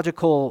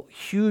 ontological,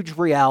 huge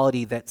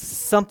reality that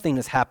something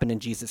has happened in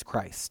Jesus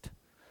Christ.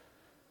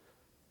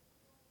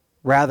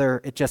 Rather,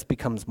 it just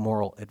becomes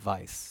moral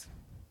advice.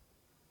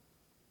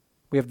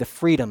 We have the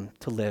freedom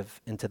to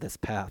live into this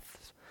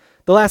path.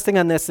 The last thing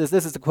on this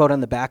is a quote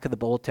on the back of the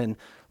bulletin.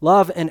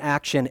 Love in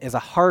action is a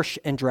harsh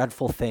and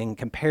dreadful thing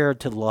compared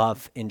to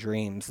love in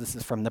dreams. This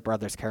is from the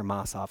Brothers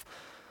Karamazov.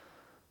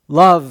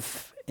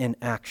 Love in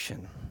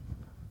action.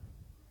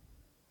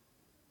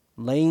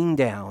 Laying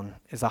down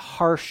is a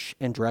harsh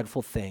and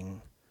dreadful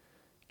thing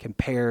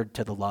compared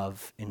to the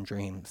love in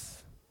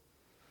dreams.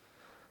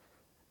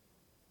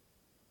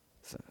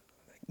 So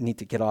I need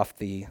to get off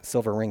the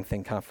silver ring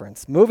thing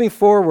conference. Moving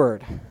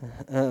forward.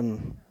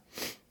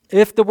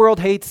 If the world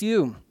hates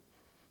you,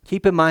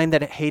 keep in mind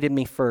that it hated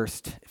me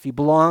first. If you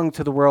belong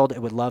to the world,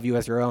 it would love you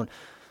as your own.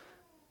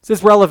 This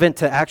is relevant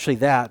to actually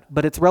that,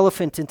 but it's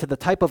relevant into the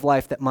type of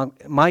life that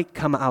might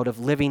come out of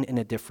living in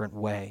a different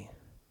way.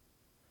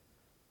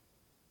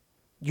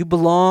 You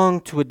belong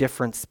to a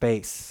different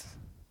space.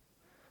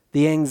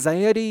 The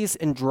anxieties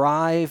and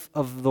drive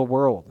of the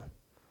world.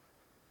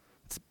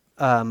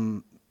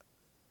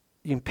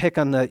 You can pick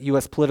on the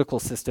U.S. political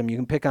system. You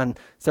can pick on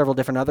several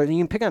different other. You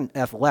can pick on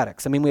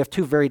athletics. I mean, we have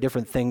two very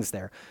different things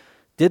there.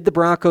 Did the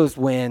Broncos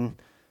win?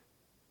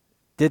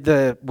 Did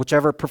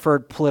whichever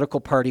preferred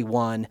political party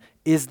won?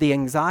 Is the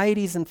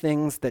anxieties and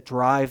things that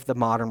drive the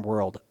modern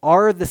world?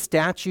 Are the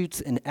statutes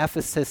in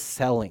Ephesus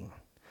selling?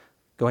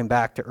 Going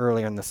back to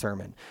earlier in the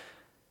sermon.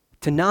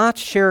 To not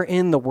share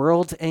in the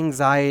world's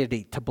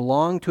anxiety, to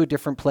belong to a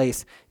different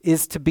place,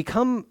 is to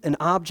become an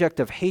object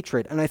of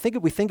hatred. And I think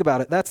if we think about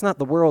it, that's not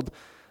the world.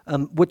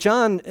 What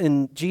John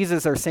and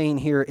Jesus are saying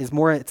here is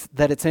more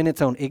that it's in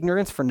its own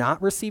ignorance for not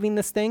receiving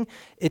this thing.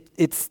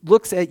 It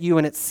looks at you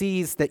and it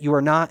sees that you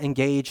are not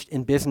engaged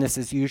in business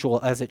as usual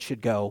as it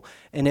should go,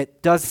 and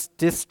it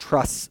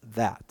distrusts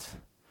that.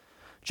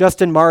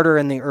 Justin Martyr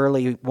in the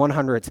early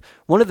 100s,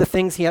 one of the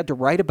things he had to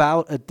write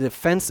about, a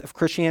defense of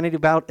Christianity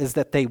about, is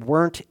that they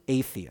weren't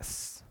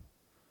atheists.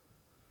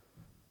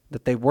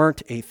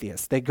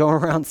 They go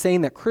around saying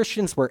that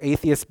Christians were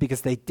atheists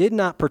because they did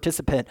not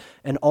participate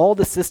in all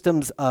the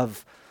systems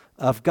of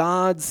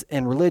gods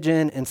and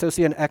religion and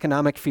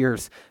socioeconomic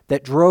fears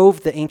that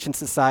drove the ancient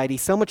society,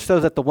 so much so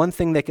that the one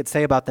thing they could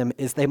say about them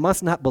is they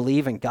must not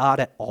believe in God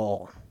at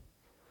all.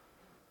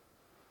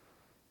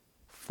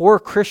 For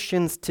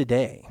Christians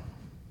today,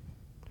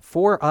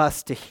 for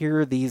us to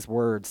hear these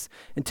words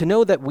and to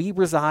know that we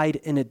reside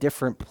in a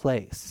different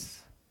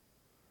place.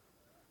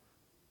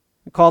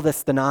 We call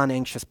this the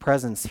non-anxious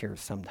presence here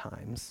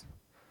sometimes,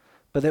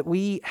 but that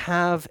we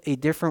have a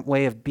different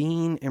way of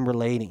being and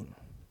relating.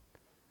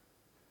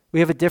 We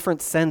have a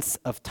different sense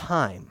of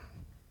time.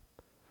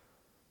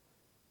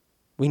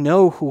 We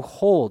know who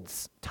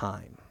holds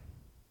time.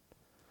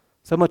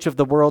 So much of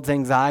the world's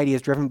anxiety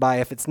is driven by,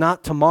 if it's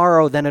not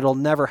tomorrow, then it'll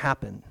never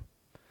happen.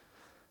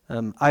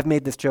 I've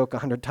made this joke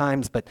 100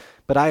 times, but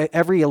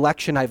every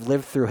election I've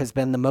lived through has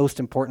been the most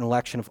important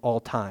election of all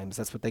times.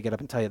 That's what they get up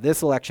and tell you.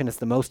 This election is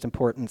the most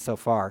important so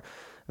far.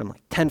 I'm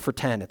like, 10 for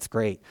 10, it's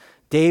great.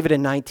 David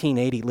in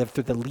 1980 lived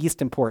through the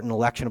least important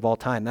election of all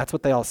time. That's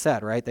what they all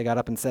said, right? They got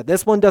up and said,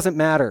 this one doesn't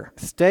matter.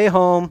 Stay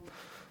home.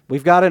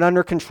 We've got it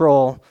under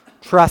control.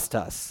 Trust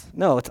us.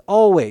 No, it's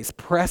always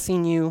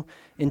pressing you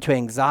into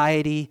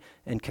anxiety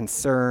and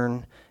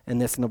concern and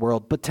this in the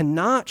world. But to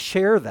not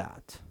share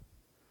that,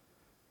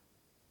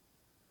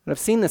 and I've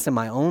seen this in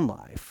my own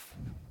life,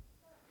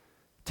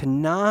 to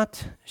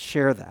not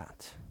share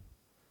that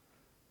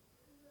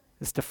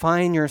is to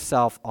find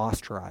yourself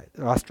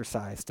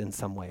ostracized in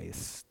some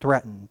ways,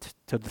 threatened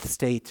to the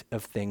state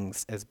of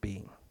things as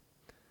being.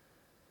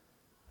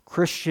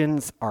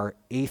 Christians are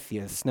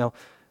atheists. Now,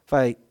 if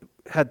I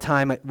had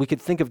time, we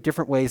could think of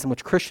different ways in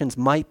which Christians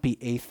might be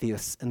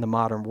atheists in the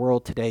modern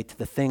world today to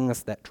the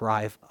things that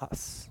drive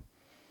us.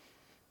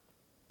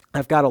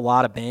 I've got a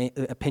lot of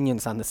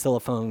opinions on the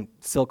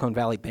Silicon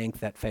Valley Bank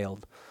that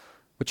failed,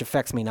 which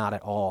affects me not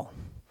at all.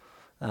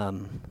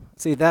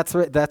 See, that's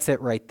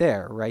it right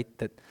there, right?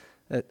 That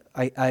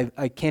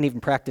I can't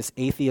even practice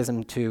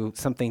atheism to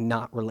something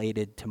not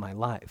related to my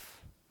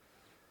life.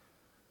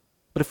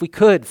 But if we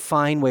could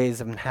find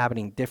ways of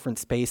inhabiting different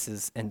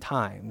spaces and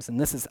times, and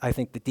this is, I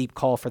think, the deep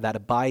call for that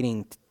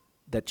abiding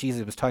that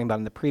Jesus was talking about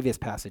in the previous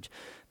passage,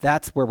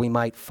 that's where we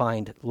might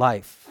find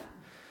life.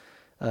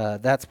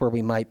 That's where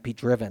we might be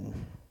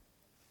driven.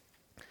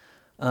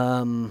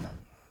 Not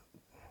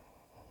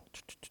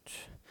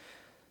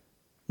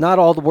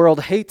all the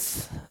world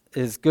hates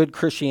is good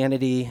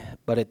Christianity,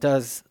 but it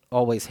does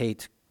always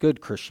hate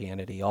good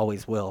Christianity,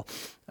 always will.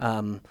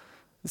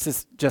 This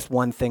is just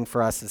one thing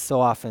for us, is so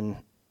often,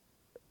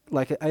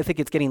 like, I think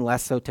it's getting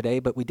less so today,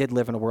 but we did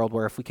live in a world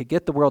where if we could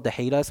get the world to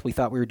hate us, we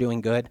thought we were doing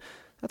good.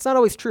 That's not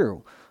always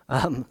true.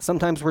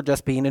 Sometimes we're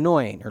just being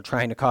annoying or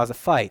trying to cause a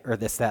fight or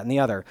this, that, and the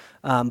other.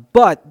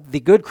 But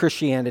the good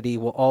Christianity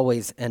will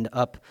always end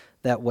up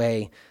that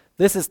way.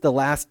 This is the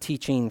last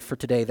teaching for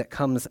today that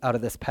comes out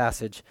of this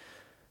passage.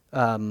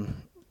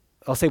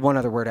 I'll say one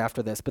other word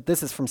after this, but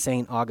this is from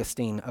St.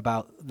 Augustine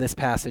about this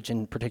passage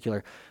in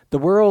particular. The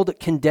world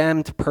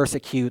condemned to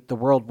persecute, the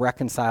world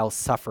reconciled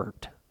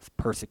suffered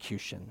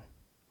persecution.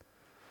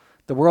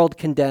 The world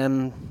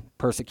condemned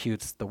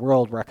persecutes, the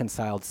world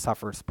reconciled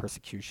suffers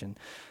persecution.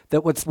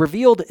 That what's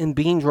revealed in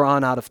being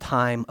drawn out of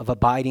time of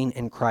abiding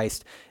in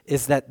Christ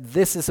is that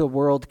this is a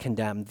world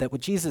condemned. That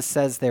what Jesus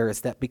says there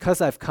is that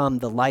because I've come,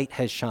 the light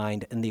has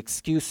shined and the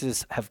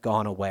excuses have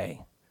gone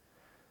away.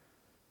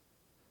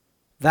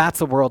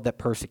 That's a world that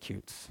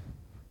persecutes.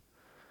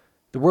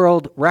 The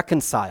world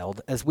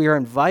reconciled, as we are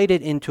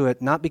invited into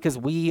it, not because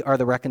we are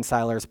the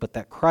reconcilers, but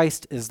that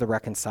Christ is the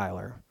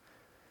reconciler,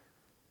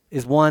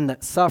 is one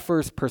that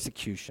suffers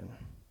persecution.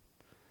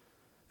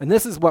 And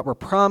this is what we're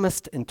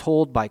promised and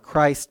told by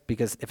Christ,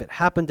 because if it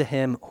happened to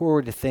him, who are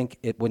we to think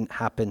it wouldn't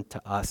happen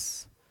to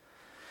us?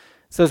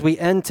 So as we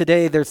end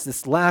today, there's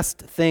this last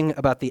thing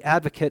about the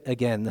advocate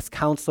again, this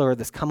counselor,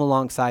 this come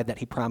alongside that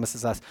he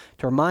promises us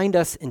to remind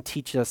us and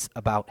teach us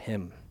about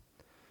him.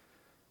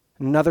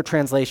 Another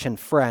translation,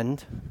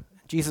 friend.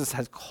 Jesus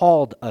has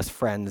called us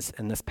friends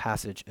in this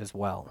passage as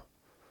well.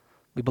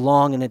 We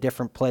belong in a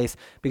different place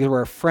because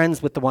we're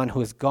friends with the one who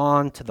has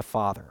gone to the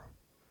Father.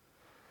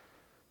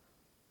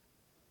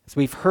 As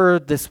we've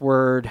heard this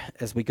word,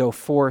 as we go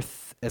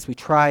forth, as we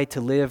try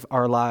to live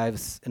our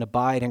lives and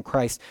abide in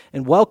Christ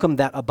and welcome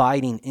that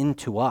abiding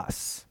into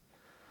us,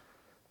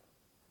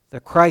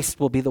 that Christ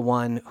will be the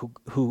one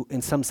who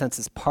in some sense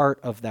is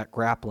part of that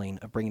grappling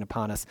of bringing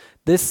upon us.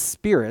 This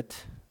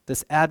Spirit,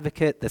 this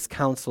advocate, this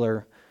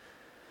counselor,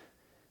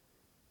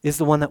 is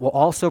the one that will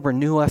also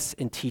renew us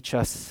and teach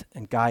us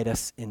and guide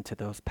us into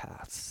those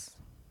paths.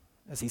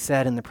 As he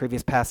said in the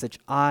previous passage,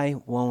 I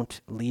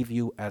won't leave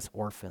you as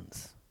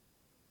orphans.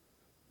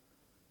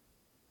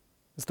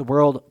 As the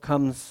world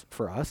comes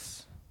for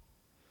us,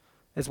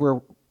 as we're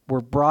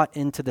brought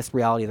into this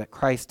reality that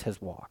Christ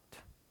has walked,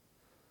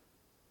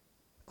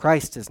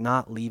 Christ is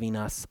not leaving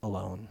us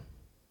alone,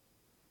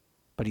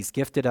 but he's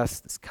gifted us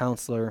this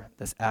counselor,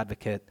 this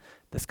advocate,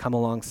 this come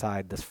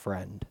alongside, this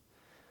friend,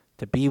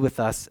 to be with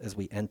us as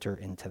we enter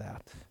into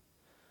that.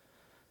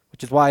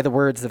 Which is why the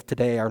words of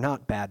today are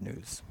not bad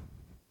news,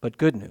 but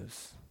good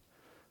news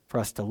for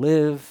us to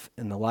live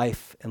in the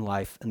life and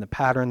the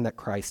pattern that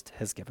Christ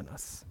has given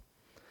us.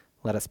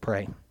 Let us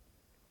pray.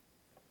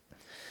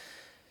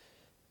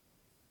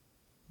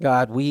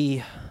 God,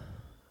 we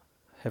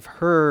have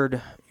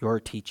heard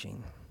your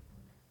teaching.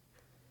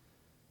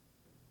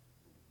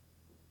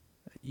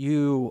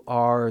 You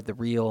are the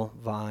real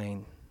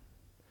vine.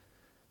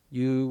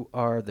 You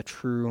are the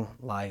true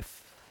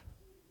life.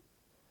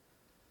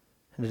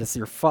 And it is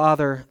your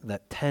Father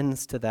that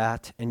tends to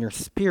that, and your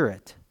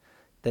Spirit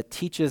that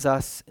teaches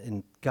us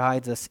and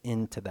guides us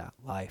into that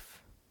life.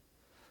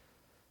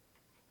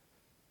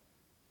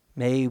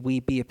 May we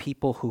be a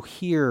people who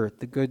hear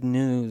the good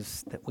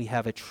news that we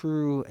have a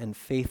true and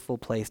faithful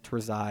place to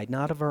reside,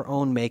 not of our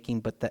own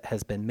making, but that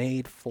has been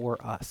made for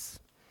us.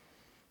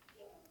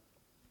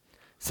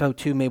 So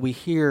too may we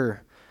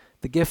hear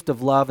the gift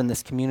of love in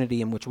this community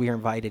in which we are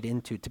invited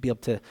into, to be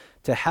able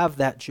to have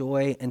that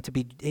joy and to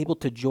be able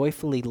to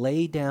joyfully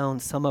lay down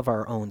some of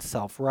our own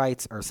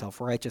self-rights, our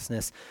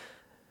self-righteousness,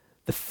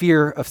 the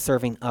fear of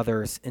serving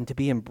others, and to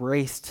be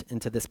embraced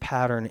into this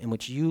pattern in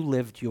which you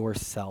lived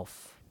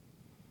yourself.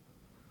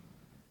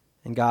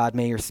 And God,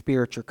 may your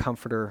Spirit, your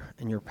comforter,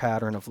 and your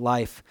pattern of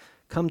life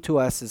come to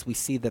us as we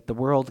see that the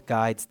world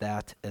guides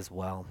that as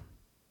well.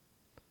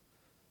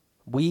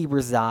 We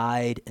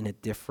reside in a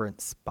different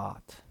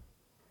spot.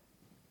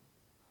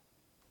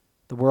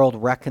 The world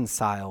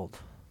reconciled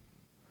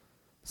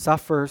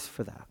suffers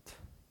for that.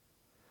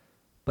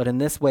 But in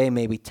this way,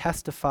 may we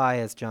testify,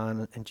 as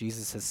John and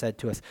Jesus has said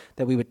to us,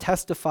 that we would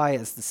testify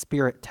as the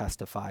Spirit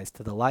testifies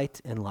to the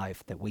light and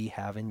life that we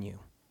have in you.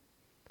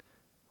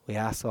 We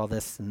ask all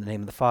this in the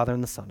name of the Father,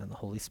 and the Son, and the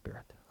Holy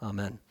Spirit.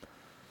 Amen.